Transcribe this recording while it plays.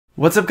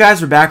What's up,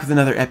 guys? We're back with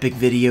another epic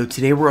video.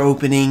 Today we're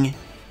opening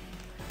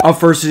a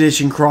first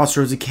edition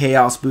Crossroads of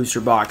Chaos booster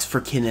box for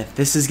Kenneth.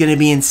 This is going to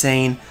be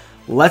insane.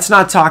 Let's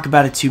not talk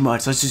about it too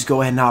much. Let's just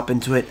go ahead and hop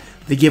into it.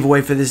 The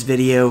giveaway for this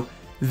video,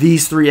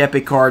 these 3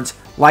 epic cards.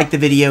 Like the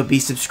video, be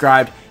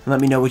subscribed, and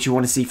let me know what you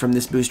want to see from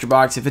this booster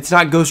box. If it's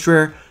not Ghost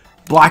Rare,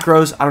 Black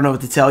Rose, I don't know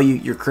what to tell you.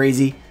 You're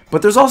crazy.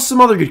 But there's also some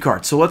other good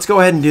cards. So let's go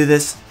ahead and do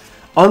this.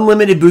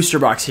 Unlimited booster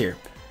box here.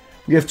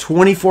 We have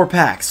 24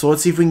 packs. So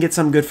let's see if we can get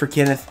some good for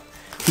Kenneth.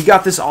 He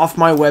got this off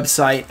my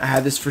website. I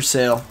had this for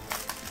sale.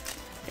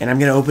 And I'm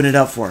going to open it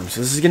up for him.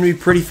 So this is going to be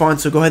pretty fun.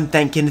 So go ahead and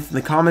thank Kenneth in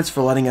the comments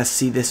for letting us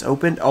see this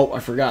opened. Oh, I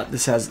forgot.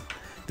 This has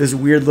this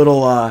weird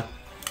little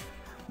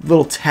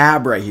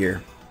tab right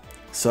here.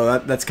 So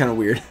that's kind of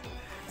weird.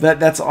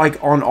 That's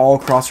like on all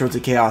Crossroads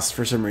of Chaos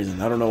for some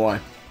reason. I don't know why.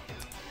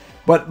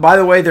 But by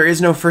the way, there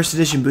is no first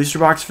edition booster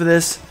box for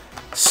this.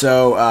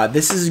 So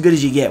this is as good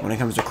as you get when it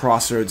comes to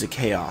Crossroads of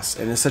Chaos.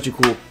 And it's such a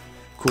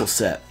cool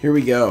set. Here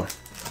we go.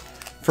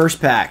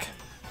 First pack.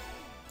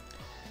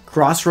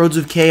 Crossroads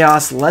of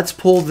Chaos. Let's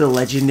pull the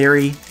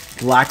legendary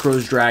Black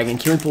Rose Dragon.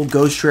 Can we pull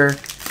Ghost Rare,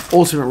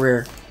 Ultimate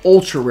Rare,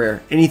 Ultra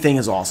Rare? Anything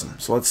is awesome.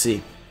 So let's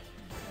see.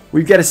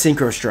 We've got a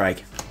Synchro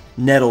Strike,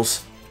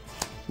 Nettles,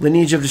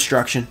 Lineage of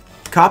Destruction,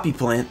 Copy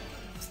Plant,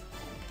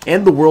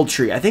 and the World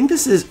Tree. I think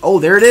this is... Oh,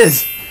 there it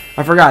is.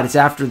 I forgot. It's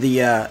after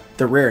the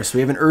rare. So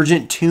we have an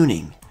Urgent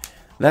Tuning.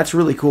 That's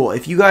really cool.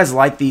 If you guys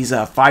like these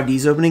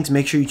 5Ds openings,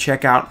 make sure you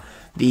check out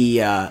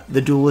the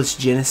Duelist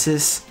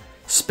Genesis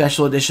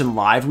Special Edition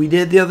Live we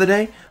did the other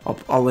day.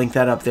 I'll link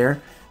that up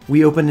there.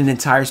 We opened an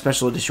entire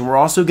Special Edition. We're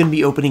also going to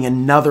be opening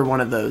another one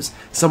of those.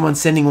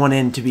 Someone's sending one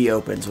in to be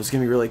opened, so it's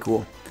going to be really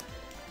cool.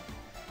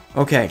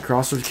 Okay,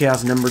 Crossroads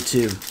Chaos number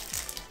 2.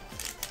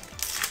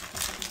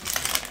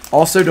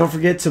 Also, don't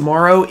forget,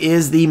 tomorrow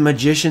is the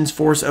Magician's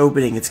Force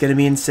opening. It's going to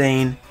be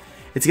insane.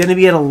 It's going to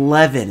be at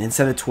 11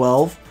 instead of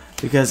 12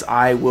 because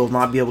I will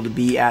not be able to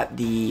be at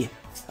the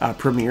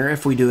premiere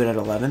if we do it at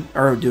 11,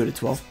 or do it at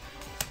 12.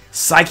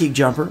 Psychic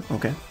Jumper,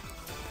 okay.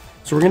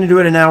 So we're going to do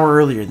it an hour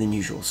earlier than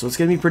usual, so it's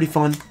going to be pretty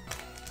fun.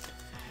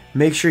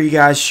 Make sure you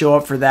guys show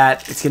up for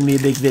that. It's going to be a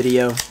big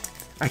video.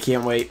 I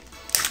can't wait.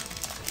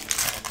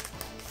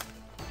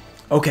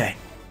 Okay.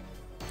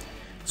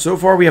 So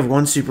far we have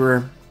one super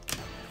rare.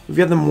 We've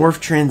got the Morph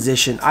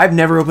Transition. I've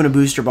never opened a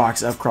booster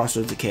box of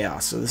Crossroads of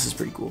Chaos, so this is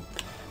pretty cool.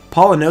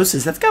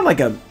 Polynosis, that's got like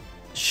a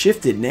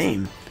shifted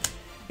name.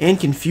 And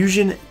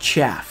Confusion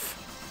Chaff.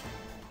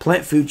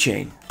 Plant Food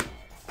Chain.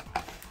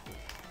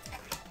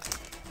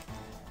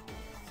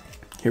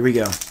 Here we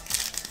go.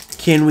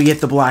 Can we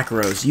get the Black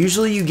Rose?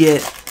 Usually you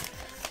get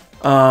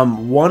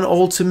 1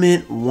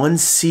 Ultimate, 1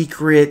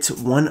 Secret,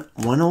 1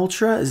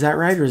 Ultra. Is that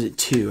right? Or is it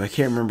 2? I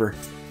can't remember.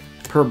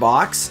 Per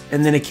box.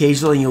 And then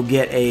occasionally you'll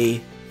get a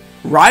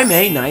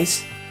Raime.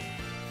 Nice.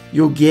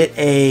 You'll get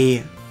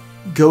a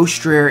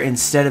Ghost Rare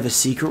instead of a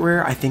Secret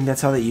Rare. I think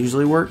that's how that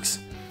usually works.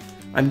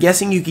 I'm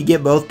guessing you could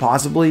get both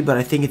possibly, but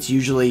I think it's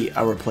usually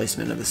a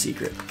replacement of the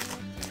Secret.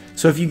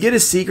 So if you get a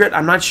Secret,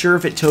 I'm not sure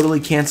if it totally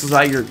cancels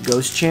out your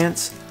Ghost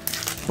chance,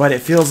 but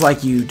it feels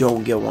like you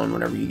don't get one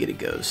whenever you get a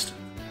Ghost.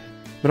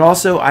 But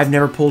also, I've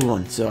never pulled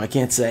one, so I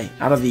can't say.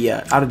 Out of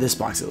this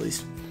box, at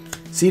least.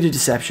 Seed of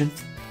Deception.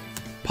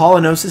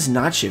 Polynosis,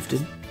 not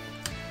shifted.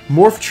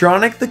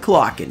 Morphtronic the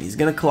Clockin'. He's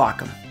going to clock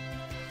him.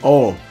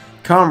 Oh,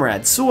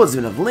 Comrade,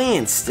 Swordsman of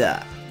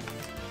Landstar.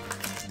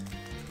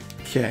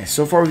 Okay,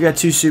 so far we've got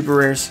 2 super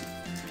rares.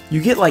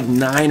 You get like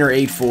 9 or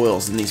 8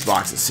 foils in these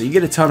boxes, so you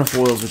get a ton of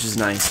foils, which is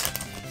nice.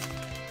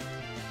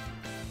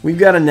 We've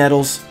got a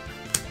Nettles,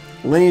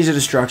 Lineage of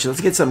Destruction. Let's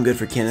get something good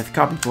for Kenneth.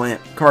 Copy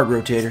Plant, Card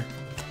Rotator,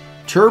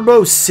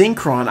 Turbo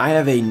Synchron. I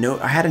had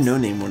a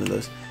no-name one of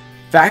those.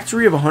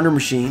 Factory of 100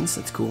 Machines.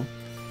 That's cool.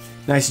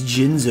 Nice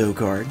Jinzo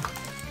card.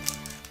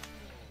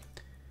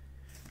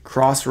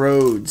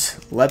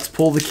 Crossroads. Let's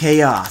pull the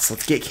chaos.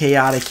 Let's get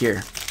chaotic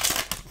here.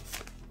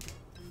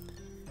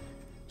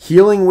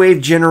 Healing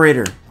Wave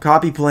Generator,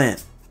 Copy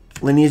Plant,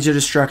 Lineage of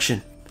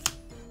Destruction,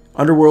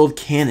 Underworld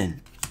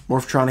Cannon,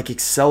 Morphtronic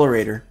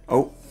Accelerator.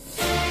 Oh,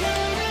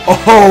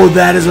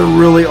 that is a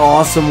really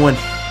awesome one.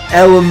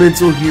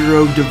 Elemental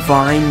Hero,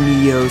 Divine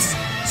Neos,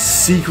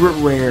 Secret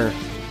Rare.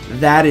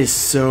 That is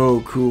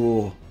so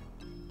cool.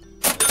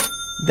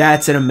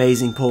 That's an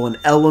amazing pull. An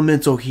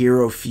Elemental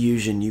Hero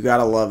Fusion. You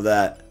gotta love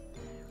that.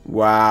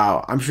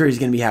 Wow. I'm sure he's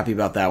gonna be happy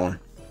about that one.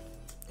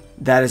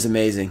 That is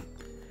amazing.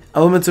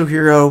 Elemental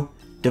Hero,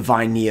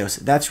 Divine Neos.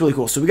 That's really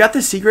cool. So we got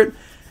this Secret,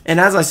 and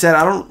as I said,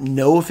 I don't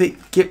know if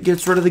it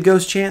gets rid of the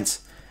Ghost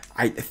chance.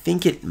 I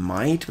think it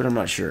might, but I'm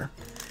not sure.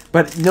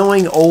 But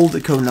knowing old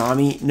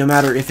Konami, no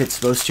matter if it's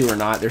supposed to or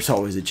not, there's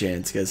always a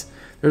chance, because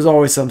there's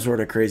always some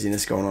sort of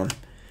craziness going on.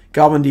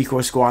 Goblin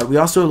Decoy Squad. We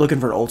also are looking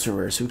for an Ultra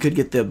Rare, so we could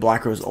get the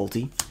Black Rose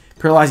ulti.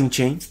 Paralyzing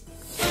Chain.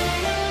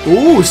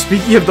 Ooh,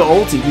 speaking of the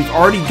ulti, we've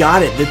already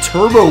got it. The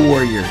Turbo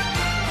Warrior.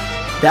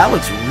 That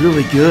looks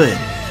really good.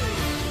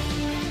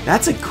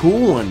 That's a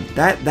cool one.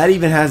 That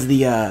even has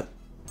the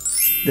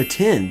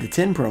 10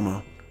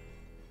 promo.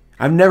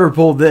 I've never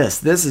pulled this.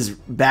 This is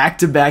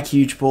back-to-back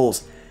huge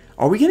pulls.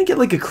 Are we going to get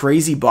like a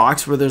crazy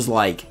box where there's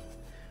like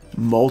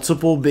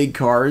multiple big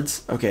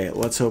cards? Okay,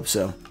 let's hope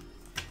so.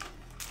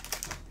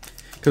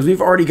 Because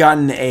we've already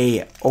gotten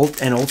an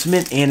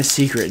ultimate and a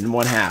secret in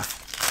one half.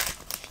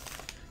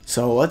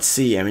 So let's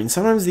see. I mean,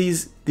 sometimes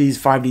these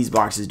 5Ds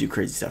boxes do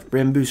crazy stuff.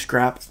 Bamboo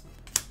Scrap,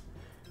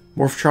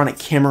 Morphtronic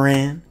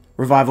Cameran,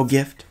 Revival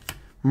Gift,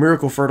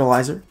 Miracle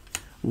Fertilizer,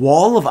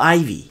 Wall of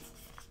Ivy.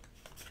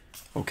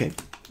 Okay,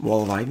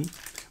 Wall of Ivy.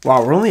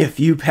 Wow, we're only a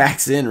few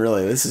packs in,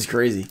 really. This is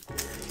crazy.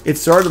 It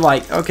started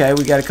like, okay,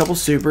 we got a couple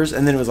supers,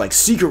 and then it was like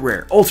secret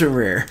rare, ultimate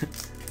rare.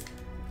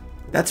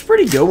 That's a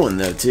pretty good one,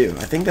 though, too.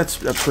 I think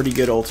that's a pretty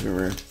good ultimate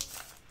rare.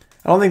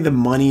 I don't think the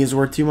money is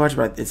worth too much,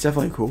 but it's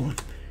definitely a cool one.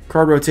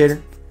 Card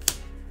Rotator,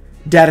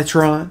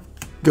 Datatron,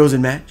 Goes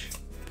in Match,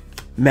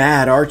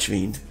 Mad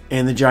Archfiend,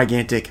 and the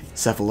gigantic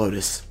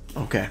Cephalotus.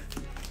 Okay.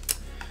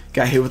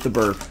 Got hit with the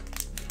burp.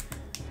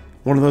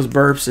 One of those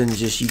burps, and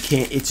just, you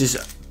can't, it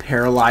just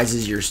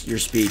paralyzes your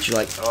speech. You're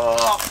like,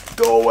 oh,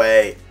 go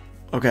away.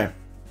 Okay.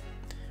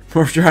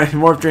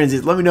 Morph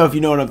Transit. Let me know if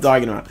you know what I'm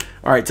talking about.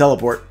 Alright,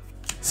 Teleport.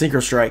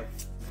 Synchro Strike.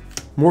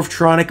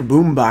 Morphtronic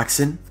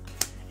Boomboxin.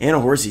 And a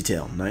Horsey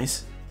Tail.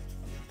 Nice.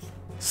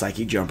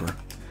 Psychic Jumper.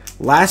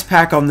 Last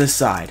pack on this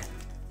side.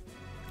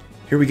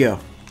 Here we go.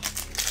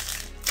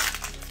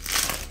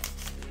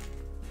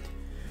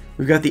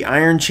 We've got the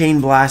Iron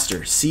Chain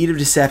Blaster. Seed of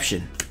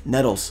Deception.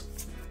 Nettles.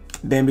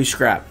 Bamboo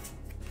Scrap.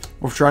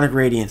 Morphtronic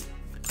Radiant.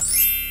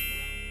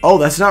 Oh,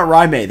 that's not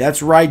Raimei.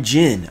 That's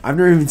Raijin. I've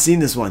never even seen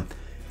this one.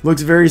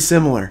 Looks very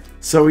similar.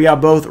 So we got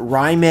both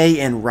Raimei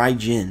and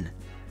Raijin.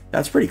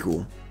 That's pretty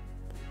cool.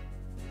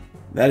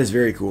 That is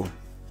very cool.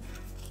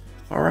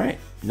 Alright.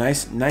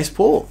 Nice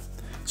pull.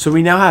 So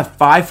we now have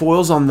 5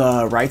 foils on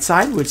the right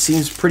side, which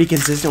seems pretty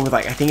consistent with,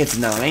 like, I think it's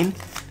 9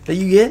 that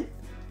you get.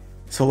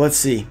 So let's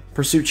see.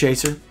 Pursuit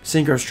Chaser.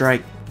 Synchro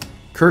Strike.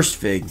 Cursed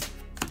Fig.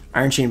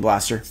 Iron Chain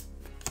Blaster.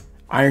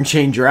 Iron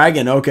Chain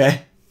Dragon.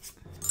 Okay.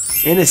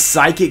 And a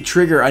Psychic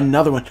Trigger.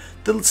 Another one.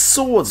 The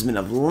Swordsman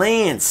of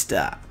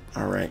Landstar.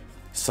 Alright.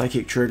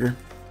 Psychic Trigger.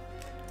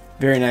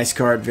 Very nice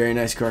card. Very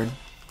nice card.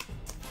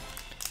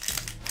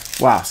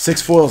 Wow.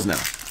 6 foils now.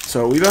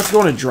 So are we about to go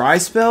on a dry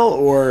spell,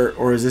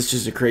 or is this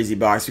just a crazy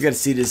box? We got a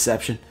Seed of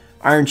Deception.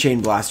 Iron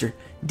Chain Blaster.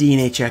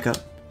 DNA Checkup.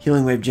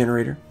 Healing Wave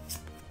Generator.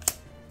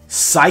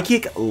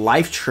 Psychic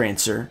Life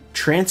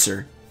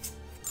Trancer.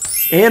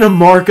 And a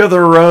Mark of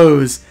the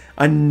Rose.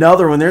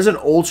 Another one. There's an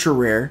ultra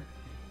rare.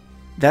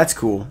 That's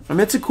cool. I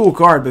mean, it's a cool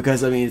card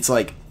because, I mean, it's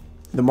like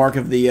the mark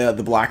of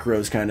the Black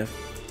Rose, kind of.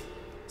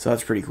 So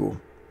that's pretty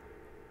cool.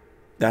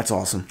 That's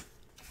awesome.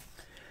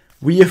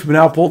 We have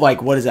now pulled,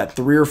 like, what is that,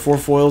 3 or 4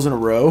 foils in a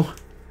row?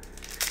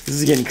 This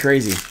is getting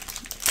crazy.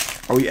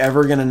 Are we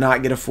ever going to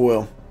not get a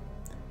foil?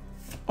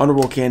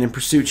 Underworld Cannon,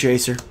 Pursuit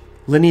Chaser,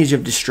 Lineage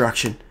of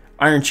Destruction,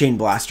 Iron Chain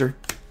Blaster,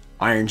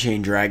 Iron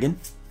Chain Dragon,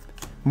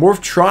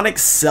 Morphtronic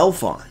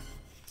Selphon.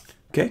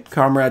 Okay,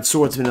 Comrade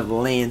Swordsman of the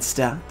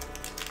Landstar.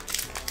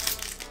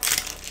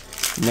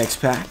 Next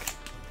pack.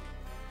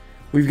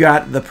 We've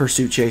got the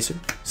Pursuit Chaser,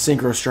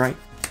 Synchro Strike,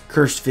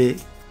 Cursed Fig,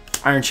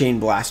 Iron Chain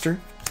Blaster,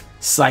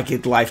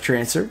 Psychic Life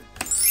Trancer,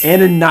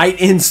 and a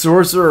Knight in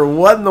Sorcerer.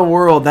 What in the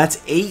world?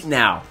 That's 8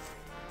 now.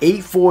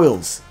 8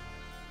 foils.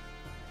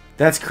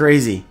 That's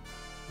crazy.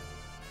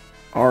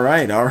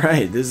 Alright.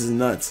 This is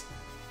nuts.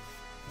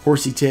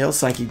 Horsey Tail,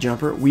 Psychic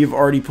Jumper. We have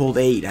already pulled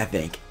 8, I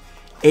think.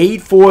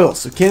 8 foils.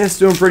 So Kenneth's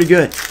doing pretty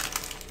good.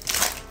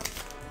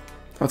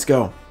 Let's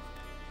go.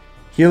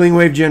 Healing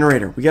Wave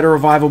Generator. We got a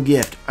Revival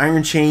Gift.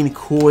 Iron Chain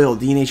Coil.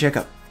 DNA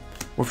Checkup.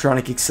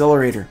 Morphtronic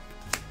Accelerator.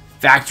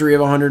 Factory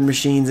of 100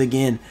 Machines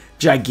again.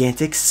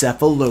 Gigantic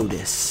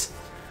Cephalotus.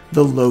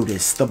 The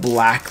Lotus. The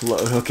Black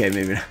Lotus. Okay,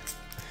 maybe not.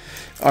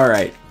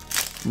 Alright.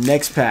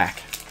 Next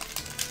pack.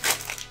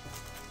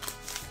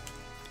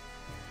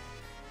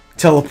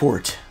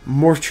 Teleport.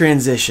 Morph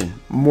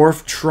Transition.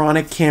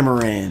 Morphtronic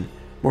Cameran.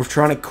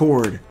 Morphtronic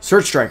Cord.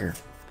 Search Striker.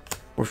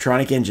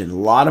 Morphtronic Engine. A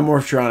lot of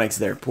Morphtronics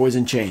there.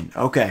 Poison Chain.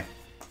 Okay.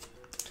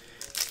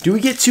 Do we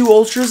get 2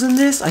 Ultras in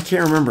this? I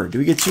can't remember. Do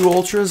we get 2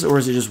 Ultras or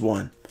is it just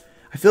 1?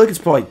 I feel like it's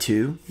probably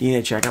 2.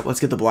 DNA Checkup. Let's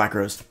get the Black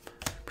Rose.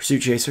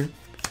 Pursuit Chaser.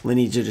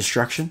 Lineage of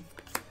Destruction.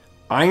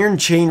 Iron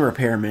Chain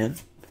Repairman.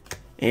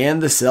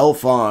 And the Cell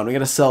Phone. We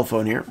got a cell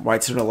phone here.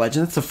 White Sword of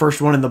Legend. That's the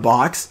first one in the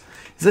box.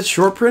 Is that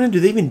short printed? Do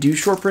they even do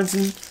short prints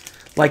in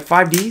like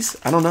 5Ds?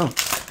 I don't know.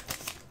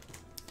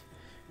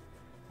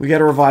 We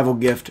got a Revival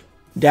Gift.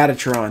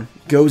 Datatron.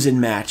 Goes in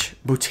Match.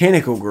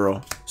 Botanical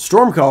Girl.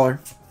 Stormcaller.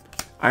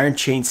 Iron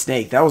Chain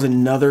Snake. That was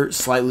another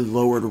slightly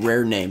lowered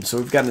rare name. So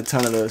we've gotten a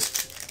ton of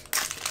those.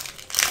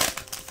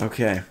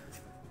 Okay.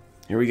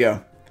 Here we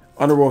go.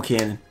 Underworld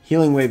Cannon.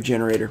 Healing Wave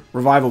Generator.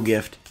 Revival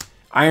Gift.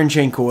 Iron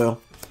Chain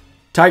Coil.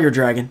 Tiger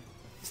Dragon.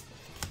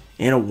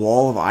 And a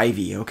Wall of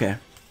Ivy. Okay.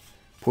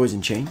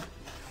 Poison Chain.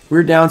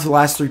 We're down to the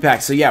last 3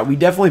 packs. So yeah, we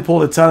definitely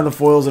pulled a ton of the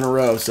foils in a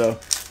row. So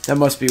that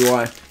must be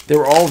why. They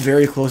were all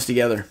very close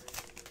together.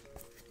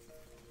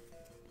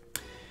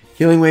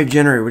 Healing Wave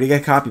Generator. What do you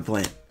got? Copy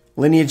Plant.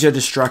 Lineage of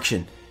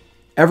Destruction.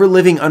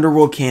 Ever-Living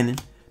Underworld Cannon.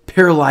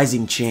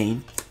 Paralyzing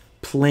Chain.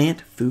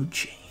 Plant Food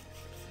Chain.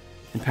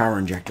 and Power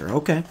Injector.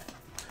 Okay.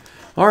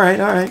 Alright,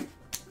 alright.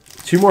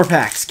 2 more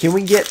packs. Can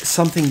we get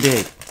something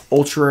big?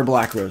 Ultra Rare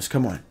Black Rose.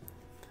 Come on.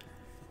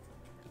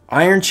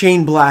 Iron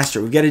Chain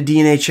Blaster. We've got a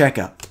DNA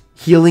Checkup.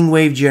 Healing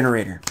Wave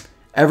Generator.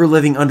 Ever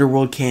Living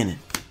Underworld Cannon.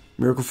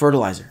 Miracle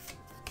Fertilizer.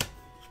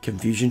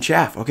 Confusion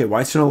Chaff. Okay,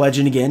 Whitestone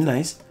Legend again.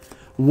 Nice.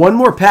 1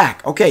 more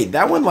pack. Okay,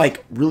 that one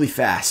like really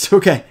fast.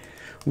 Okay.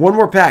 1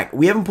 more pack.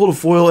 We haven't pulled a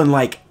foil in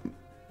like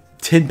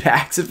 10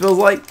 packs, it feels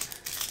like.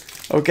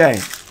 Okay.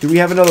 Do we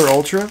have another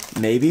Ultra?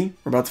 Maybe.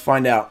 We're about to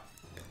find out.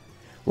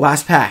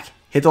 Last pack.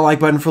 Hit the like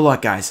button for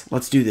luck, guys.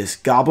 Let's do this.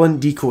 Goblin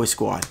Decoy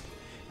Squad.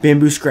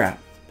 Bamboo Scrap.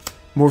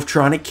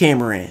 Morphtronic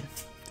Cameron.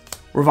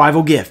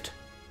 Revival Gift.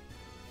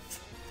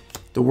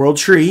 The World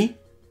Tree.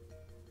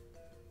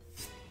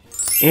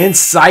 And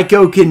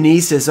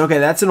Psychokinesis. Okay,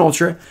 that's an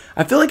Ultra.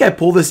 I feel like I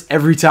pull this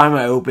every time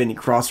I open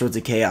Crossroads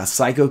of Chaos.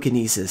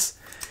 Psychokinesis.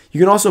 You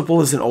can also pull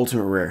this in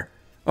Ultimate Rare.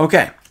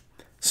 Okay.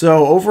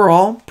 So,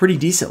 overall, pretty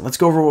decent. Let's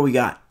go over what we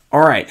got.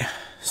 Alright.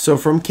 So,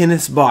 from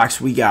Kenneth's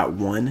box, we got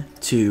 1,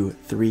 2,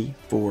 3,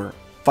 4,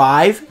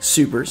 5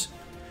 Supers.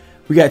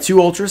 We got 2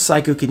 Ultras,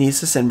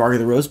 Psychokinesis and Mark of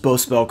the Rose,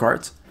 both spell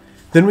cards.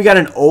 Then we got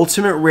an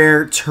Ultimate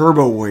Rare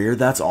Turbo Warrior.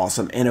 That's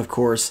awesome. And, of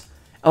course,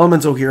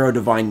 Elemental Hero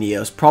Divine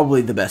Neos.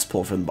 Probably the best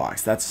pull from the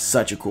box. That's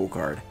such a cool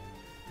card.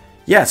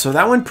 Yeah, so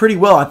that went pretty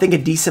well. I think a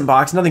decent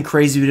box. Nothing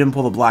crazy. We didn't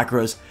pull the Black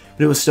Rose,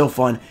 but it was still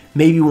fun.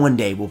 Maybe one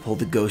day we'll pull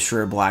the Ghost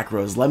Rare Black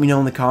Rose. Let me know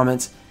in the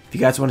comments if you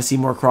guys want to see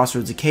more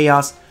Crossroads of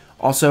Chaos.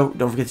 Also,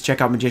 don't forget to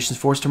check out Magician's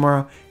Force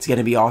tomorrow. It's going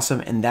to be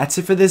awesome. And that's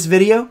it for this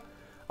video.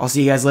 I'll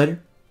see you guys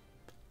later.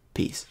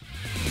 Peace.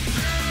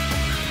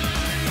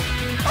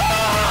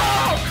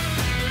 Oh!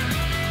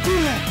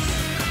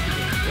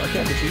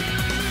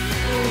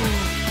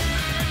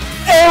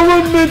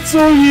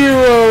 Elemental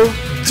Hero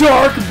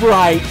Dark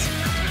Bright.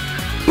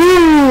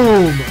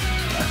 Boom!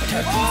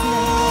 Oh!